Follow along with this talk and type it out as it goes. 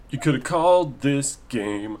You could have called this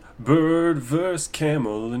game Bird vs.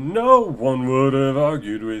 Camel and no one would have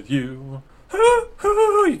argued with you.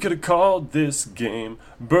 You could have called this game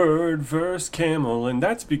Bird vs. Camel, and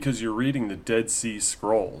that's because you're reading the Dead Sea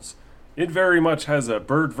Scrolls. It very much has a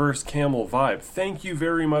Bird vs. Camel vibe. Thank you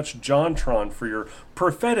very much, JonTron, for your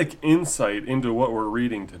prophetic insight into what we're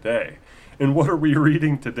reading today. And what are we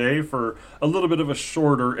reading today for a little bit of a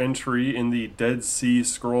shorter entry in the Dead Sea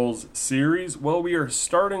Scrolls series? Well, we are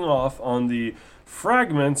starting off on the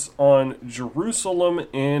fragments on Jerusalem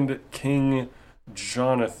and King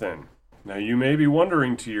Jonathan. Now, you may be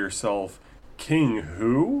wondering to yourself, King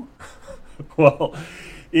who? Well,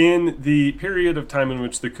 in the period of time in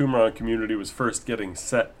which the Qumran community was first getting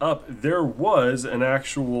set up, there was an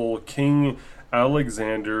actual King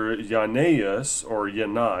Alexander Yannaeus, or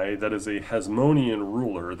Yannai, that is a Hasmonean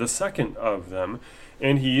ruler, the second of them,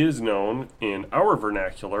 and he is known in our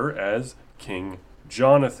vernacular as King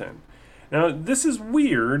Jonathan. Now, this is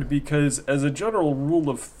weird because, as a general rule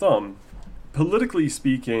of thumb, politically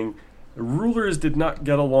speaking, rulers did not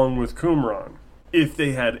get along with Qumran, if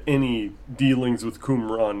they had any dealings with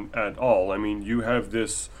Qumran at all. I mean, you have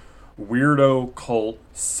this weirdo cult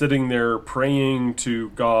sitting there praying to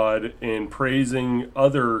God and praising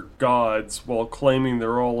other gods while claiming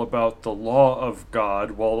they're all about the law of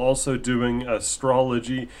God, while also doing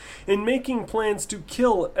astrology and making plans to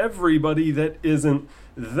kill everybody that isn't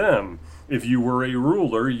them. If you were a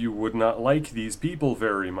ruler, you would not like these people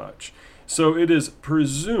very much. So it is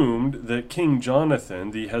presumed that King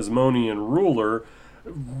Jonathan, the Hasmonean ruler,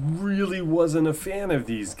 really wasn't a fan of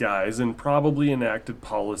these guys and probably enacted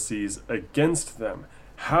policies against them.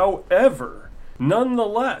 However,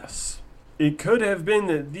 nonetheless, it could have been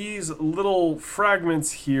that these little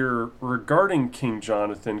fragments here regarding King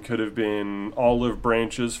Jonathan could have been olive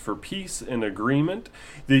branches for peace and agreement.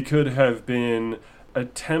 They could have been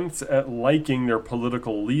attempts at liking their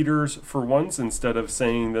political leaders for once, instead of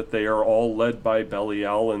saying that they are all led by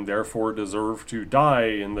Belial and therefore deserve to die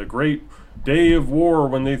in the great day of war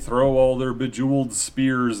when they throw all their bejeweled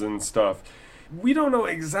spears and stuff. We don't know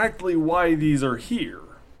exactly why these are here.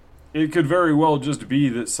 It could very well just be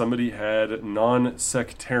that somebody had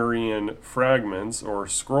non-sectarian fragments or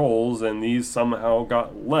scrolls and these somehow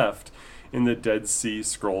got left in the Dead Sea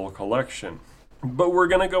Scroll collection. But we're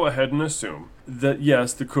going to go ahead and assume that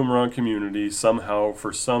yes, the Qumran community somehow,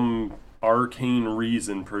 for some arcane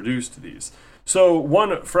reason, produced these. So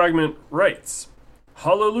one fragment writes,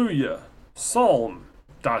 Hallelujah, Psalm, ...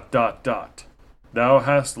 Thou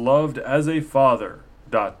hast loved as a father, ...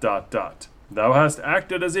 Thou hast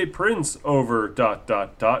acted as a prince over ...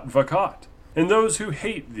 Vakat. And those who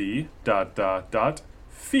hate thee, ...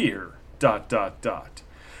 fear ...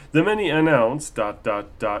 The many announce ...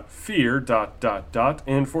 fear ...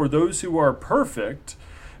 and for those who are perfect,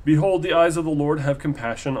 behold, the eyes of the Lord have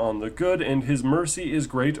compassion on the good, and his mercy is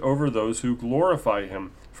great over those who glorify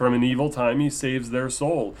him. From an evil time he saves their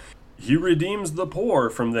soul. He redeems the poor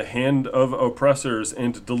from the hand of oppressors,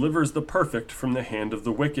 and delivers the perfect from the hand of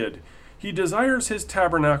the wicked. He desires his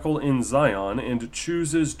tabernacle in Zion, and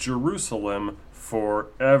chooses Jerusalem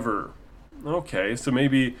forever. Okay, so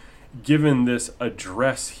maybe given this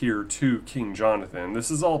address here to King Jonathan, this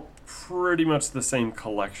is all pretty much the same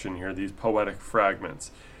collection here, these poetic fragments.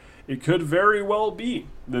 It could very well be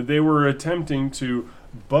that they were attempting to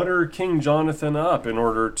butter King Jonathan up in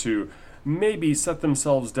order to maybe set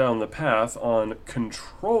themselves down the path on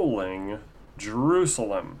controlling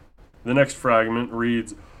Jerusalem. The next fragment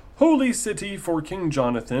reads, Holy city for King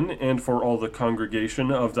Jonathan, and for all the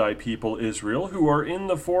congregation of thy people Israel, who are in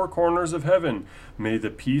the four corners of heaven. May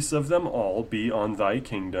the peace of them all be on thy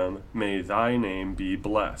kingdom. May thy name be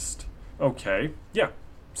blessed. Okay, yeah,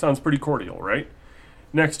 sounds pretty cordial, right?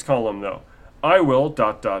 Next column, though. I will, ...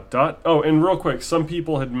 Oh, and real quick, some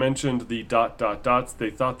people had mentioned the ...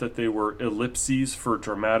 They thought that they were ellipses for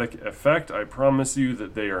dramatic effect. I promise you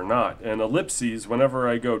that they are not. And ellipses, whenever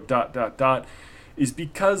I go ... is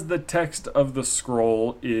because the text of the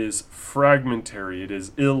scroll is fragmentary. It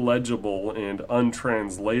is illegible and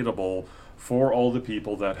untranslatable for all the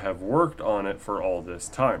people that have worked on it for all this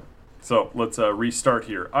time. So let's restart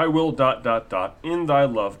here. I will ... in thy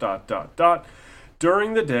love ...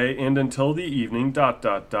 during the day and until the evening ...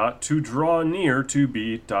 to draw near to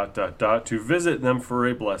be ... to visit them for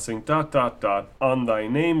a blessing ... on thy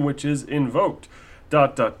name which is invoked ...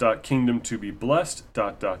 kingdom to be blessed ...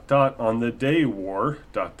 on the day war ...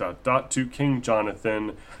 to King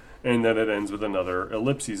Jonathan, and then it ends with another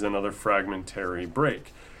ellipses, another fragmentary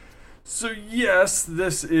break. So yes,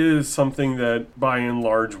 this is something that by and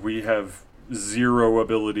large we have zero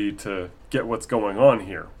ability to get what's going on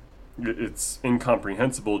here. It's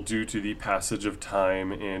incomprehensible due to the passage of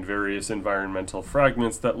time and various environmental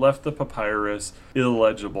fragments that left the papyrus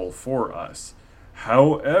illegible for us.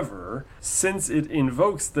 However, since it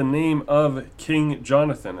invokes the name of King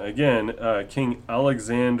Jonathan, again, King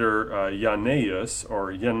Alexander Yannaeus,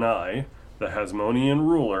 or Yannai, the Hasmonean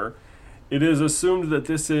ruler, it is assumed that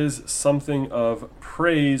this is something of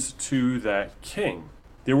praise to that king.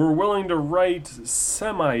 They were willing to write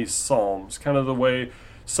semi-psalms, kind of the way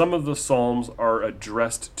some of the psalms are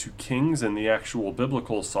addressed to kings in the actual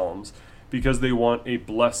biblical psalms, because they want a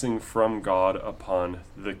blessing from God upon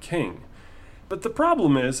the king. But the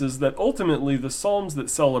problem is that ultimately the psalms that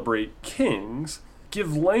celebrate kings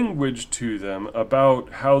give language to them about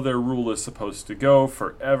how their rule is supposed to go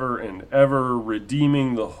forever and ever,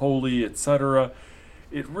 redeeming the holy, etc.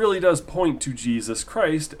 It really does point to Jesus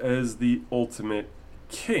Christ as the ultimate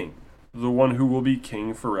king, the one who will be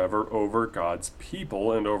king forever over God's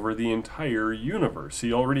people and over the entire universe.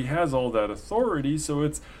 He already has all that authority, so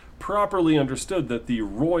it's properly understood that the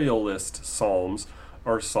royalist psalms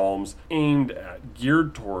are psalms aimed at,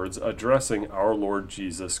 geared towards addressing our Lord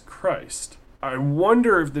Jesus Christ. I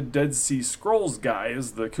wonder if the Dead Sea Scrolls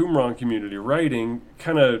guys, the Qumran community writing,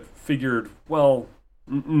 kind of figured, well,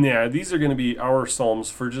 these are going to be our psalms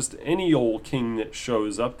for just any old king that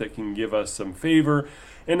shows up that can give us some favor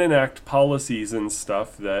and enact policies and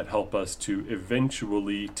stuff that help us to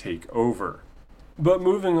eventually take over. But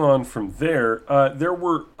moving on from there, there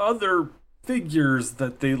were other figures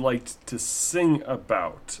that they liked to sing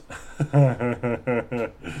about.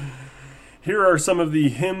 Here are some of the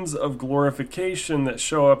hymns of glorification that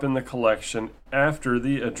show up in the collection after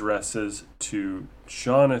the addresses to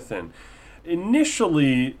Jonathan.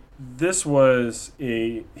 Initially, this was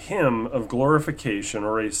a hymn of glorification,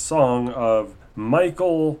 or a song of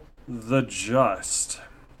Michael the Just,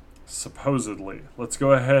 supposedly. Let's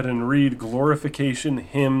go ahead and read Glorification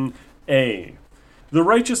Hymn A. The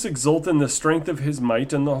righteous exult in the strength of his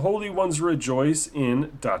might, and the holy ones rejoice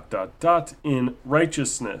in ... in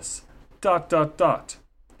righteousness ...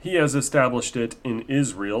 He has established it in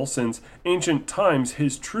Israel since ancient times.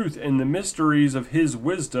 His truth and the mysteries of his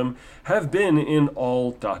wisdom have been in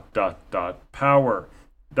all ... power ...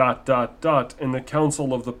 in the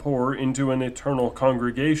council of the poor into an eternal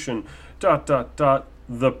congregation ...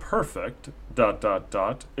 the perfect ...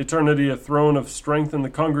 eternity a throne of strength in the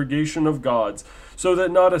congregation of gods, so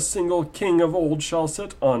that not a single king of old shall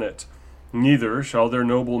sit on it, neither shall their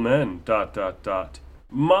noble men ...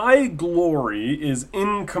 My glory is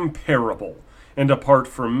incomparable, and apart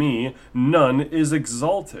from me none is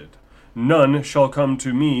exalted. None shall come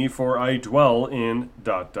to me, for I dwell in ...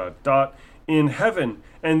 in heaven,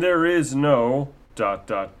 and there is no ...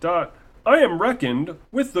 I am reckoned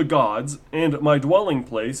with the gods, and my dwelling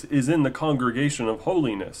place is in the congregation of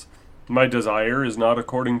holiness. My desire is not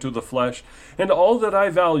according to the flesh, and all that I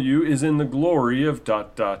value is in the glory of ...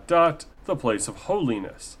 the place of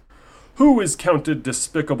holiness. Who is counted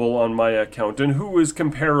despicable on my account, and who is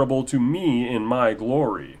comparable to me in my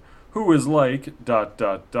glory? Who is like ...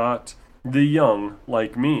 the young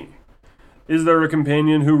like me? Is there a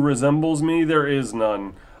companion who resembles me? There is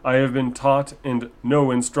none. I have been taught, and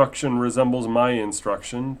no instruction resembles my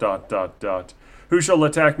instruction ... Who shall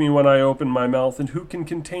attack me when I open my mouth, and who can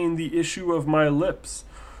contain the issue of my lips?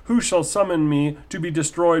 Who shall summon me to be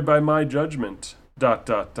destroyed by my judgment ...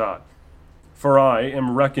 For I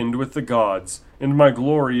am reckoned with the gods, and my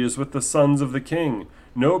glory is with the sons of the king.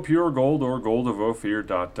 No pure gold or gold of Ophir ...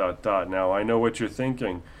 Now I know what you're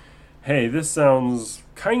thinking. Hey, this sounds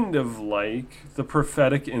kind of like the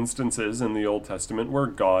prophetic instances in the Old Testament where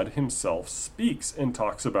God himself speaks and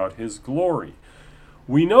talks about his glory.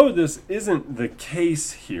 We know this isn't the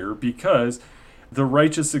case here because the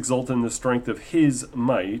righteous exult in the strength of his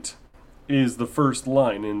might is the first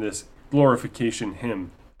line in this glorification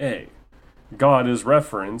hymn A. God is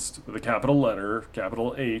referenced with a capital letter,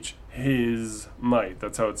 capital H, his might.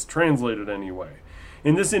 That's how it's translated anyway.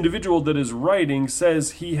 And this individual that is writing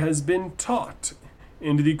says he has been taught.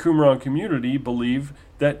 And the Qumran community believe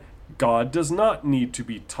that God does not need to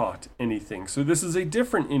be taught anything. So this is a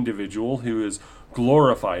different individual who is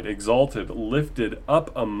glorified, exalted, lifted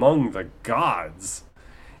up among the gods.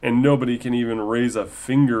 And nobody can even raise a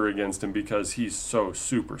finger against him because he's so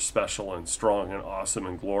super special and strong and awesome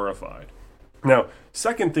and glorified. Now,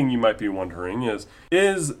 second thing you might be wondering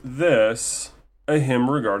is this a hymn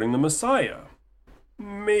regarding the Messiah?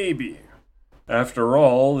 Maybe. After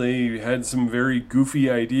all, they had some very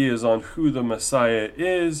goofy ideas on who the Messiah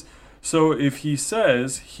is, So if he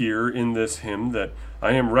says here in this hymn that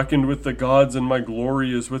I am reckoned with the gods and my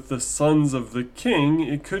glory is with the sons of the king,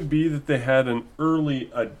 it could be that they had an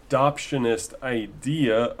early adoptionist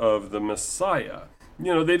idea of the Messiah.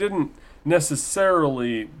 They didn't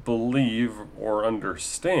necessarily believe or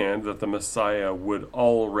understand that the Messiah would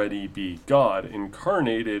already be God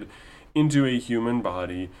incarnated into a human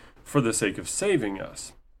body for the sake of saving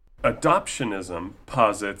us. Adoptionism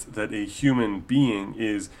posits that a human being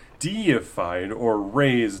is deified or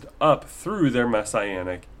raised up through their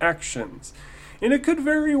messianic actions. And it could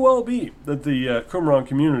very well be that the Qumran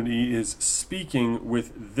community is speaking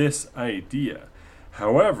with this idea.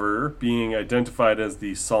 However, being identified as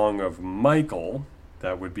the Song of Michael,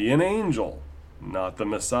 that would be an angel, not the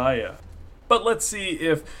Messiah. But let's see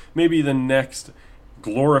if maybe the next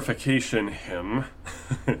glorification hymn,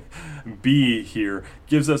 B here,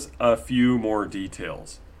 gives us a few more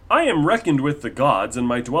details. I am reckoned with the gods, and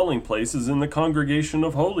my dwelling place is in the congregation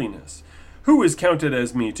of holiness. Who is counted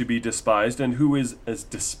as me to be despised, and who is as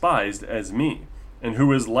despised as me? And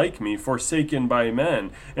who is like me, forsaken by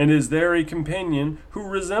men? And is there a companion who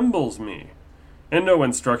resembles me? And no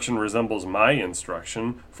instruction resembles my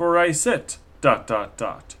instruction, for I sit, ...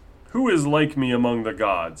 Who is like me among the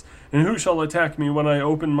gods? And who shall attack me when I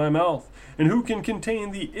open my mouth? And who can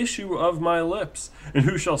contain the issue of my lips? And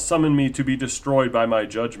who shall summon me to be destroyed by my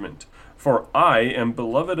judgment? For I am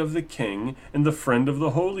beloved of the King, and the friend of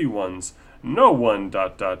the holy ones. No one ...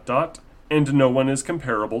 And no one is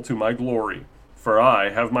comparable to my glory. For I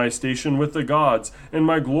have my station with the gods, and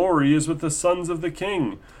my glory is with the sons of the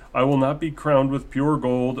King. I will not be crowned with pure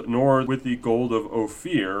gold, nor with the gold of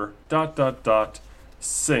Ophir, ...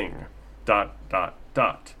 Sing ...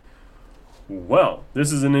 Well,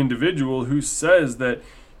 this is an individual who says that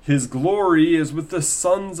his glory is with the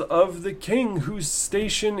sons of the king, whose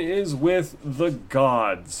station is with the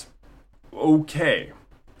gods. Okay,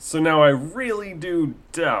 so now I really do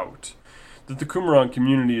doubt that the Qumran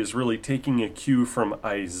community is really taking a cue from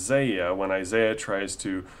Isaiah when Isaiah tries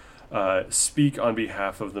to speak on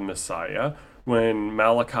behalf of the Messiah, when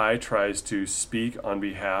Malachi tries to speak on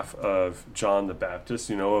behalf of John the Baptist,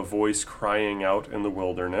 a voice crying out in the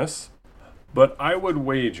wilderness. But I would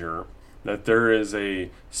wager that there is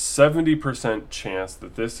a 70% chance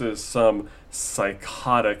that this is some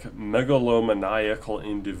psychotic, megalomaniacal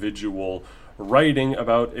individual writing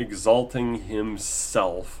about exalting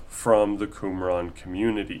himself from the Qumran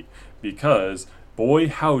community. Because, boy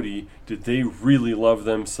howdy, did they really love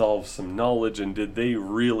themselves some knowledge, and did they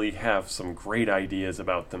really have some great ideas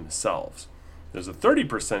about themselves. There's a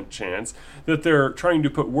 30% chance that they're trying to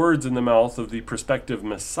put words in the mouth of the prospective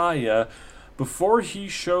Messiah before he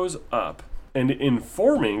shows up, and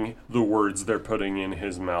informing the words they're putting in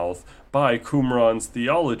his mouth by Qumran's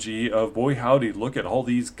theology of, boy howdy, look at all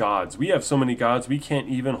these gods. We have so many gods, we can't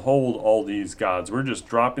even hold all these gods. We're just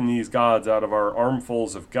dropping these gods out of our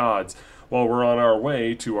armfuls of gods while we're on our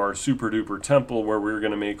way to our super duper temple where we're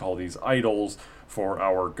going to make all these idols for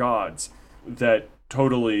our gods that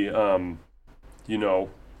totally,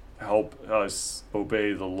 help us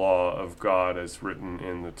obey the law of God as written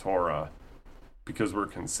in the Torah, because we're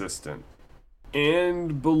consistent.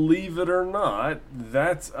 And believe it or not,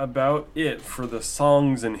 that's about it for the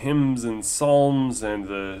songs and hymns and psalms and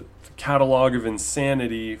the catalog of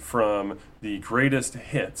insanity from the greatest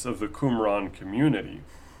hits of the Qumran community.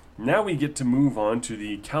 Now we get to move on to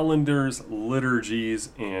the calendars, liturgies,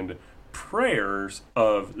 and prayers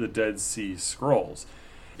of the Dead Sea Scrolls.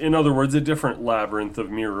 In other words, a different labyrinth of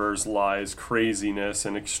mirrors, lies, craziness,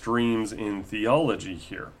 and extremes in theology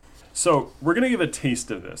here. So we're going to give a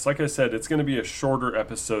taste of this. Like I said, it's going to be a shorter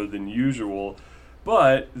episode than usual,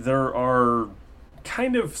 but there are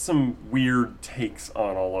kind of some weird takes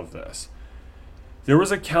on all of this. There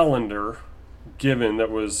was a calendar given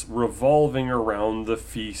that was revolving around the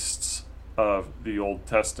feasts of the Old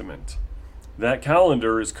Testament. That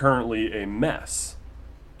calendar is currently a mess.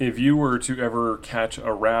 If you were to ever catch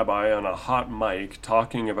a rabbi on a hot mic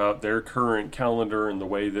talking about their current calendar and the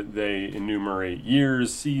way that they enumerate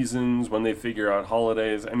years, seasons, when they figure out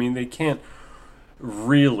holidays, they can't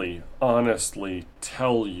really honestly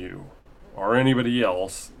tell you or anybody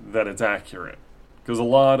else that it's accurate. Because a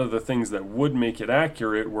lot of the things that would make it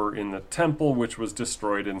accurate were in the temple, which was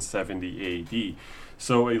destroyed in 70 AD.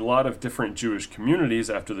 So a lot of different Jewish communities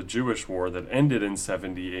after the Jewish War that ended in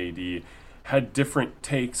 70 AD had different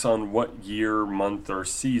takes on what year, month, or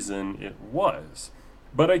season it was.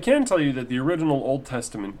 But I can tell you that the original Old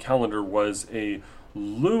Testament calendar was a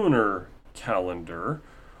lunar calendar,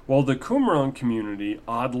 while the Qumran community,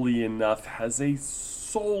 oddly enough, has a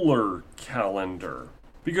solar calendar.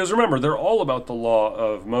 Because remember, they're all about the law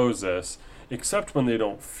of Moses, except when they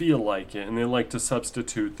don't feel like it, and they like to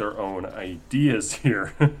substitute their own ideas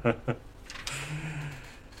here.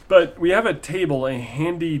 But we have a table, a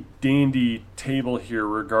handy dandy table here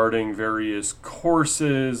regarding various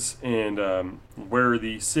courses and where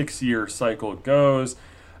the 6-year cycle goes,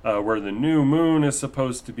 where the new moon is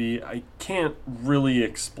supposed to be. I can't really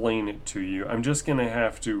explain it to you. I'm just going to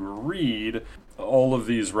have to read all of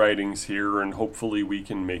these writings here, and hopefully we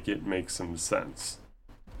can make it make some sense.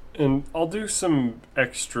 And I'll do some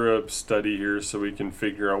extra study here so we can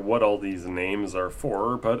figure out what all these names are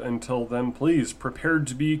for, but until then, please prepare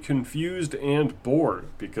to be confused and bored,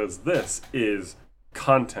 because this is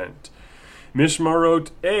content. Mishmarot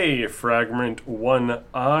A, fragment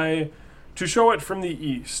 1I, to show it from the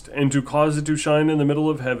east, and to cause it to shine in the middle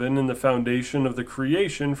of heaven in the foundation of the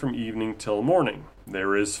creation from evening till morning.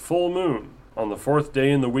 There is full moon, on the 4th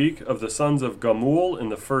day in the week of the sons of Gamul in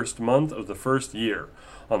the 1st month of the 1st year.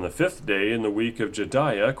 On the 5th day in the week of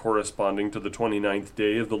Jediah, corresponding to the 29th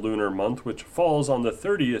day of the lunar month, which falls on the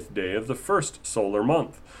 30th day of the 1st solar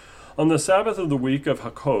month. On the Sabbath of the week of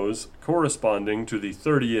Hakoz, corresponding to the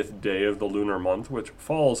 30th day of the lunar month, which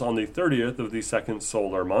falls on the 30th of the 2nd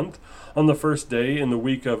solar month. On the 1st day in the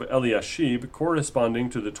week of Eliashib, corresponding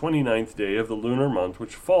to the 29th day of the lunar month,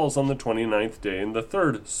 which falls on the 29th day in the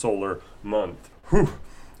 3rd solar month.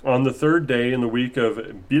 On the 3rd day in the week of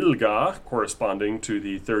Bilgah, corresponding to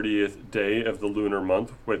the 30th day of the lunar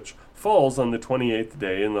month, which falls on the 28th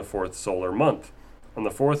day in the 4th solar month. On the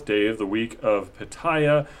 4th day of the week of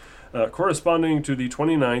Petiah, corresponding to the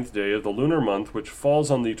 29th day of the lunar month, which falls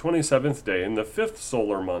on the 27th day in the 5th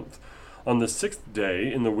solar month. On the 6th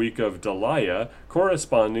day in the week of Deliah,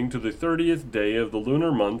 corresponding to the 30th day of the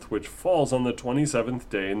lunar month, which falls on the 27th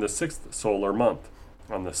day in the 6th solar month.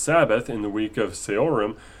 On the Sabbath in the week of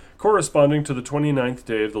Seorim, corresponding to the 29th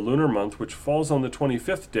day of the lunar month, which falls on the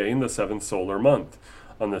 25th day in the 7th solar month.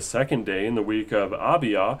 On the 2nd day in the week of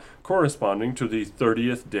Abiyah, corresponding to the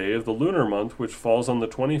 30th day of the lunar month, which falls on the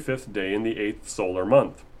 25th day in the 8th solar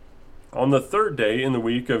month. On the 3rd day in the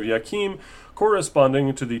week of Yakim,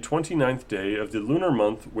 corresponding to the 29th day of the lunar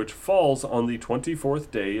month, which falls on the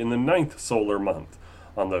 24th day in the 9th solar month.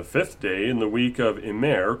 On the 5th day in the week of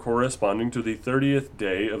Imer, corresponding to the 30th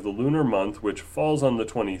day of the lunar month, which falls on the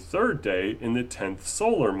 23rd day in the 10th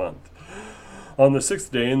solar month. On the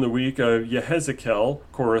 6th day in the week of Yehezekel,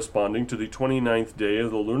 corresponding to the 29th day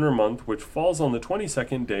of the lunar month, which falls on the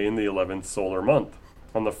 22nd day in the 11th solar month.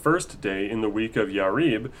 On the 1st day in the week of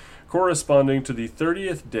Yarib, corresponding to the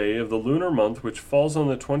 30th day of the lunar month, which falls on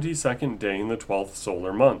the 22nd day in the 12th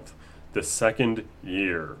solar month. The 2nd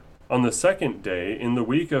year. On the 2nd day in the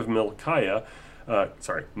week of Malchiah,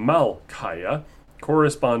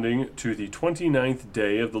 corresponding to the 29th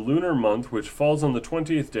day of the lunar month, which falls on the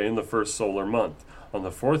 20th day in the 1st solar month. On the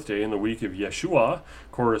 4th day in the week of Yeshua,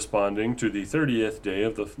 corresponding to the 30th day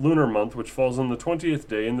of the lunar month, which falls on the 20th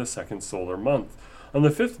day in the 2nd solar month. On the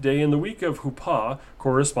 5th day in the week of Huppah,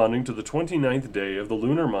 corresponding to the 29th day of the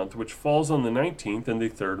lunar month, which falls on the 19th in the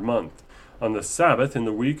 3rd month. On the Sabbath in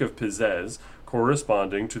the week of Pizez,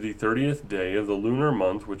 corresponding to the 30th day of the lunar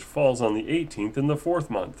month, which falls on the 18th in the 4th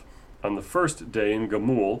month. On the 1st day in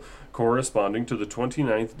Gamul, corresponding to the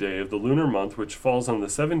 29th day of the lunar month, which falls on the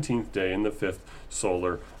 17th day in the 5th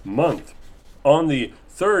solar month. On the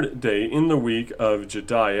 3rd day in the week of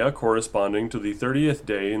Jediah, corresponding to the 30th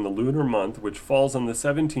day in the lunar month, which falls on the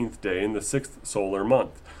 17th day in the 6th solar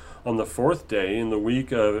month. On the 4th day in the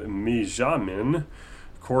week of Mijamin,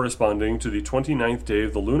 corresponding to the 29th day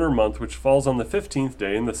of the lunar month, which falls on the 15th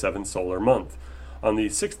day in the 7th solar month. On the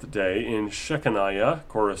 6th day in Shechaniah,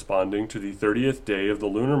 corresponding to the 30th day of the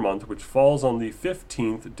lunar month, which falls on the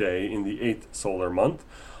 15th day in the 8th solar month.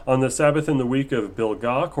 On the Sabbath in the week of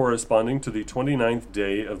Bilgah, corresponding to the 29th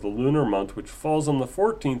day of the lunar month, which falls on the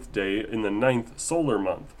 14th day in the 9th solar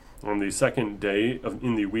month. On the 2nd day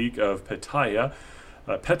in the week of Petiah,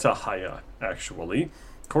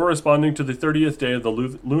 corresponding to the 30th day of the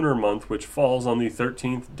lunar month, which falls on the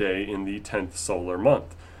 13th day in the 10th solar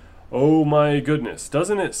month. Oh my goodness,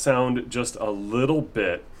 doesn't it sound just a little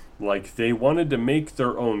bit like they wanted to make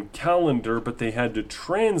their own calendar, but they had to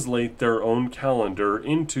translate their own calendar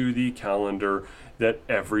into the calendar that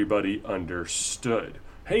everybody understood?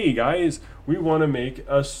 Hey guys, we want to make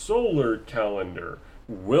a solar calendar.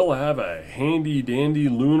 We'll have a handy-dandy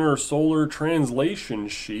lunar solar translation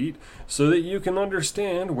sheet so that you can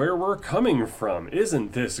understand where we're coming from.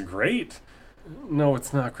 Isn't this great? No,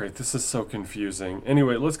 it's not great. This is so confusing.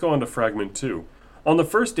 Anyway, let's go on to fragment 2. On the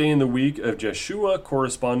first day in the week of Jeshua,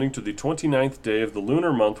 corresponding to the 29th day of the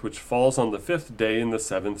lunar month, which falls on the 5th day in the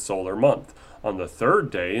 7th solar month. On the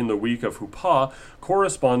third day in the week of Huppah,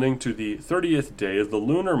 corresponding to the 30th day of the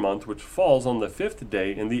lunar month, which falls on the 5th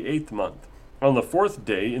day in the 8th month. On the 4th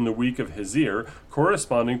day in the week of Hezir,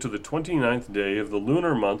 corresponding to the 29th day of the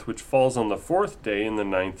lunar month, which falls on the 4th day in the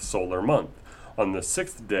 9th solar month. On the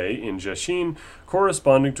 6th day in Jeshin,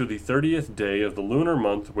 corresponding to the 30th day of the lunar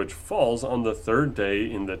month, which falls on the 3rd day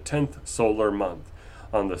in the 10th solar month.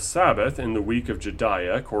 On the Sabbath in the week of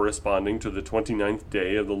Jediah, corresponding to the 29th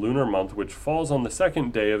day of the lunar month, which falls on the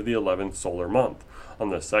 2nd day of the 11th solar month. On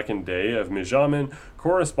the 2nd day of Mijamin,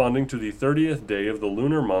 corresponding to the 30th day of the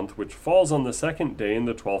lunar month, which falls on the 2nd day in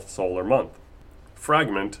the 12th solar month.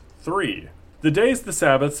 Fragment 3. The days, the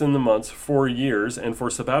Sabbaths, and the months for years, and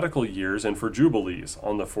for sabbatical years, and for jubilees,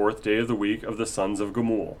 on the 4th day of the week of the sons of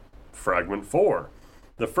Gamul. Fragment 4.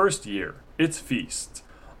 The first year, its feasts.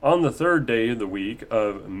 On the 3rd day of the week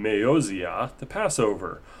of Meoziah, the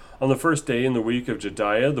Passover. On the 1st day in the week of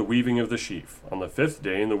Jediah, the weaving of the sheaf. On the 5th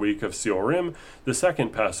day in the week of Siorim, the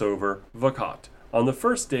second Passover, Vakat. On the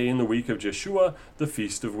 1st day in the week of Jeshua, the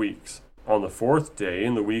Feast of Weeks. On the 4th day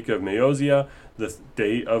in the week of Meoziah, the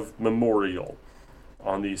Day of Memorial.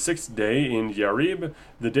 On the 6th day in Yarib,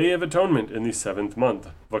 the Day of Atonement in the 7th month,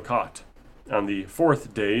 Vakat. On the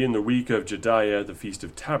 4th day in the week of Jediah, the Feast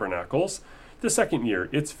of Tabernacles, the second year,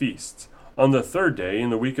 its feasts. On the 3rd day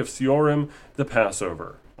in the week of Siorim, the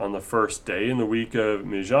Passover. On the 1st day in the week of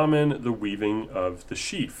Mijamin, the weaving of the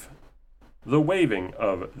sheaf. The waving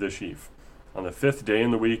of the sheaf. On the 5th day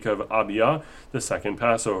in the week of Abiyah, the second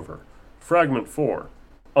Passover. Fragment 4.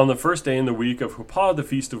 On the 1st day in the week of Huppah, the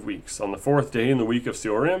Feast of Weeks. On the 4th day in the week of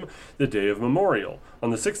Siorim, the Day of Memorial.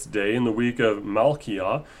 On the 6th day in the week of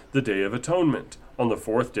Malchiah, the Day of Atonement. On the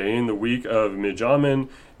 4th day in the week of Mijamin,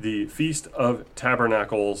 the Feast of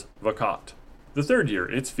Tabernacles, Vakat. The third year,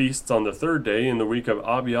 its feasts on the 3rd day in the week of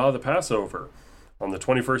Abiyah, the Passover. On the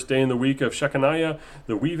 21st day in the week of Shechaniah,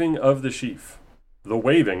 the weaving of the sheaf. The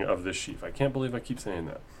waving of the sheaf. I can't believe I keep saying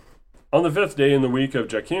that. On the 5th day in the week of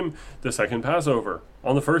Jachim, the second Passover.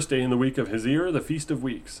 On the 1st day in the week of Hezir, the Feast of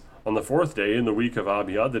Weeks. On the 4th day in the week of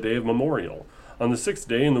Abiyah, the Day of Memorial. On the 6th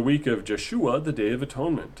day in the week of Jeshua, the Day of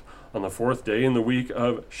Atonement. On the 4th day in the week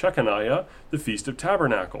of Shechaniah, the Feast of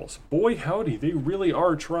Tabernacles. Boy, howdy, they really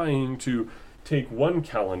are trying to take one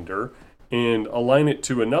calendar and align it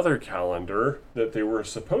to another calendar that they were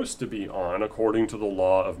supposed to be on according to the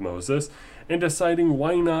law of Moses, and deciding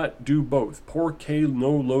why not do both. Por que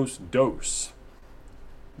no los dos?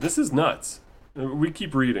 This is nuts. We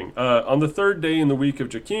keep reading. On the 3rd day in the week of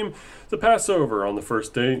Jachim, the Passover. On the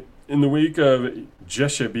 1st day in the week of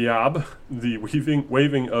Jeshebeab, the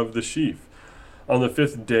waving of the sheaf. On the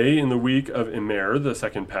 5th day in the week of Imer, the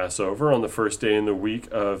second Passover. On the 1st day in the week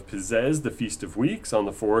of Pizez, the Feast of Weeks. On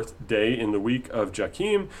the 4th day in the week of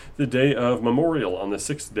Jachim, the Day of Memorial. On the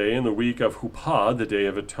 6th day in the week of Huppah, the Day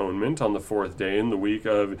of Atonement. On the 4th day in the week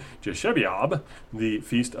of Jeshebeab, the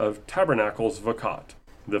Feast of Tabernacles, Vakat.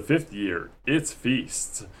 The 5th year, its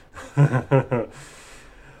feasts.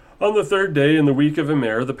 On the 3rd day in the week of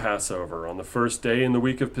Imer, the Passover. On the 1st day in the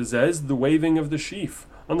week of Pizez, the waving of the sheaf.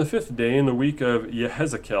 On the 5th day in the week of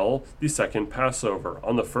Yehezekel, the second Passover.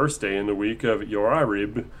 On the 1st day in the week of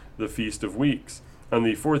Yorarib, the Feast of Weeks. On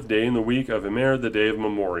the 4th day in the week of Imer, the Day of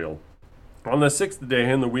Memorial. On the 6th day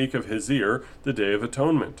in the week of Hezir, the Day of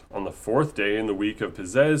Atonement. On the 4th day in the week of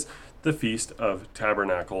Pizez, the Feast of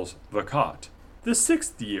Tabernacles, Vakat. The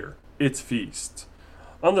 6th year, its feasts.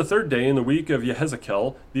 On the 3rd day in the week of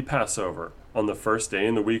Yehezekel, the Passover. On the 1st day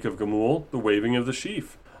in the week of Gamul, the waving of the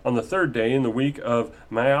sheaf. On the 3rd day in the week of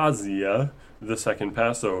Maaziah, the second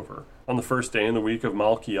Passover. On the 1st day in the week of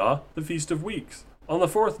Malchiah, the Feast of Weeks. On the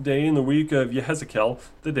 4th day in the week of Yehezekel,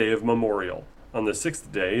 the Day of Memorial. On the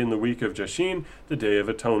 6th day in the week of Jeshin, the Day of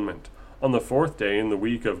Atonement. On the 4th day in the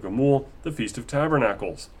week of Gamul, the Feast of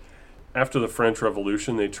Tabernacles. After the French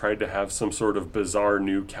Revolution, they tried to have some sort of bizarre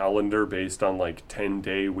new calendar based on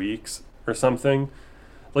 10-day weeks or something.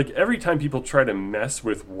 Every time people try to mess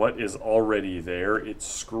with what is already there, it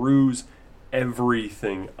screws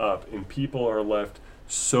everything up, and people are left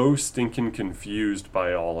so stinking confused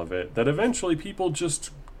by all of it that eventually people just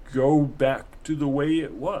go back to the way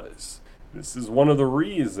it was. This is one of the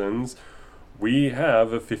reasons we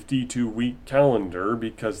have a 52-week calendar,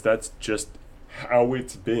 because that's just how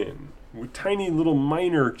it's been. With tiny little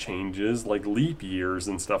minor changes like leap years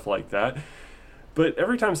and stuff like that. But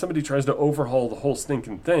every time somebody tries to overhaul the whole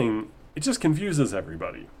stinking thing, it just confuses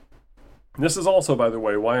everybody. This is also, by the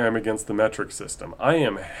way, why I'm against the metric system. I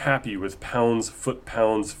am happy with pounds,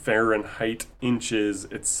 foot-pounds, Fahrenheit, inches,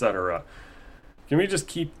 etc. Can we just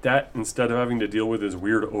keep that instead of having to deal with this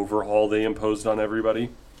weird overhaul they imposed on everybody?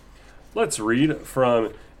 Let's read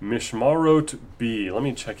from Mishmarot B. Let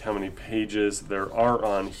me check how many pages there are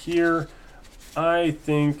on here. I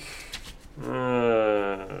think, you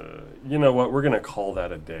know what, we're going to call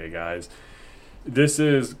that a day, guys. This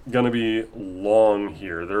is going to be long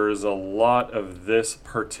here. There is a lot of this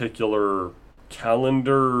particular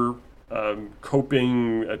calendar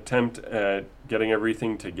coping attempt at getting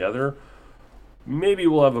everything together. Maybe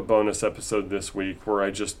we'll have a bonus episode this week where I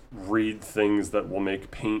just read things that will make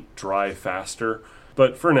paint dry faster.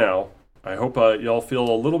 But for now, I hope y'all feel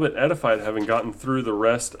a little bit edified having gotten through the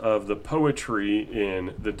rest of the poetry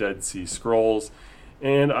in the Dead Sea Scrolls.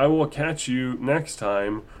 And I will catch you next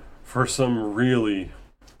time for some really,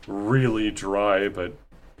 really dry, but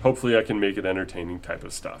hopefully I can make it entertaining type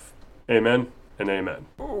of stuff. Amen and amen.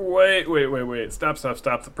 Wait. Stop.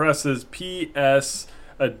 The presses. P.S.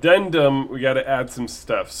 Addendum, we got to add some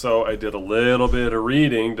stuff. So I did a little bit of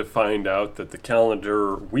reading to find out that the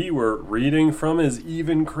calendar we were reading from is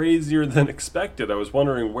even crazier than expected. I was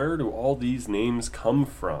wondering, where do all these names come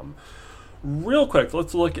from? Real quick,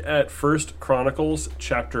 let's look at 1 Chronicles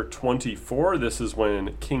chapter 24. This is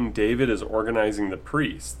when King David is organizing the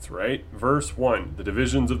priests, right? Verse 1, the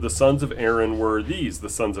divisions of the sons of Aaron were these. The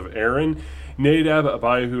sons of Aaron, Nadab,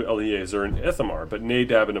 Abihu, Eleazar, and Ithamar. But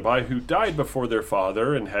Nadab and Abihu died before their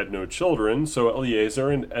father and had no children, so Eleazar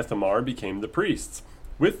and Ithamar became the priests.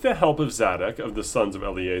 With the help of Zadok of the sons of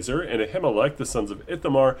Eleazar and Ahimelech, the sons of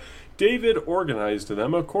Ithamar, David organized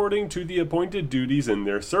them according to the appointed duties in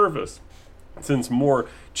their service. Since more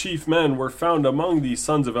chief men were found among the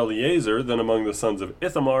sons of Eleazar than among the sons of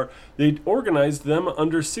Ithamar, they organized them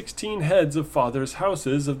under 16 heads of fathers'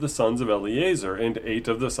 houses of the sons of Eleazar, and 8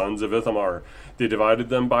 of the sons of Ithamar. They divided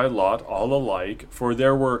them by lot, all alike, for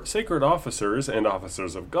there were sacred officers and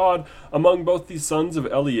officers of God among both the sons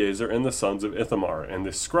of Eleazar and the sons of Ithamar. And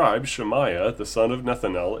the scribe Shemaiah, the son of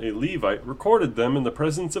Nethanel, a Levite, recorded them in the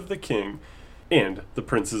presence of the king. And the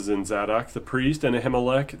princes in Zadok the priest, and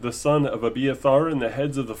Ahimelech the son of Abiathar, and the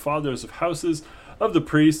heads of the fathers of houses of the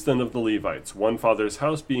priests and of the Levites, one father's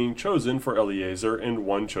house being chosen for Eleazar, and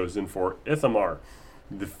one chosen for Ithamar.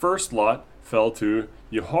 The first lot fell to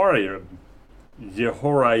Jehoiarib,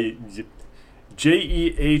 Jehoiarib.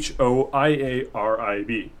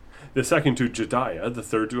 The second to Jediah, the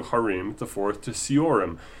third to Harim, the fourth to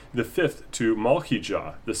Seorim, the fifth to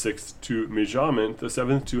Malchijah, the sixth to Mijament, the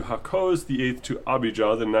seventh to Hakoz, the eighth to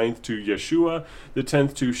Abijah, the ninth to Yeshua, the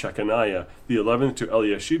 10th to Shechaniah, the 11th to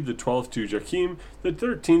Eliashib, the 12th to Jachim, the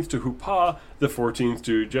 13th to Huppah, the 14th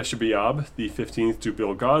to Jeshabeab, the 15th to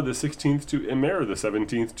Bilgah, the 16th to Immer, the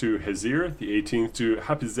 17th to Hezir, the 18th to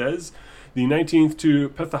Hapizez, the 19th to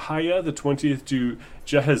Pethahiah, the 20th to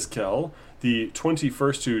Jehezkel, the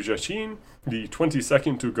 21st to Jachin, the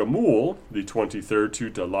 22nd to Gamul, the 23rd to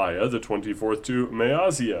Deliah, the 24th to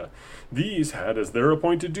Maaziah. These had as their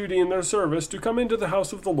appointed duty in their service to come into the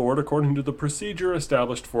house of the Lord according to the procedure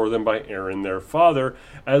established for them by Aaron their father,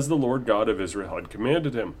 as the Lord God of Israel had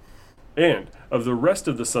commanded him. And of the rest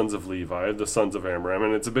of the sons of Levi, the sons of Amram,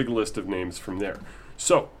 and it's a big list of names from there.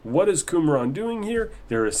 So, what is Qumran doing here?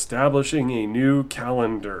 They're establishing a new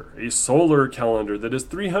calendar, a solar calendar that is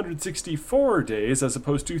 364 days as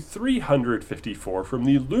opposed to 354 from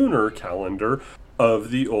the lunar calendar of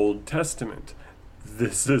the Old Testament.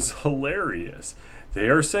 This is hilarious. They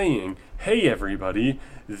are saying, hey everybody,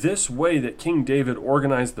 this way that King David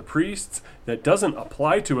organized the priests, that doesn't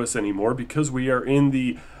apply to us anymore because we are in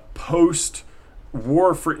the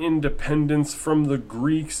post-War for Independence from the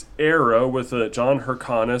Greeks era with John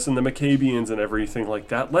Hyrcanus and the Maccabeans and everything like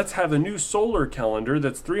that. Let's have a new solar calendar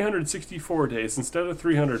that's 364 days instead of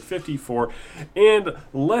 354, and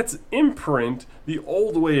let's imprint the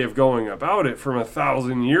old way of going about it from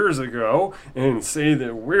 1,000 years ago and say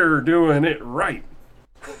that we're doing it right.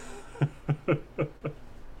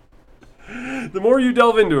 The more you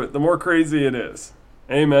delve into it, the more crazy it is.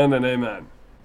 Amen and amen.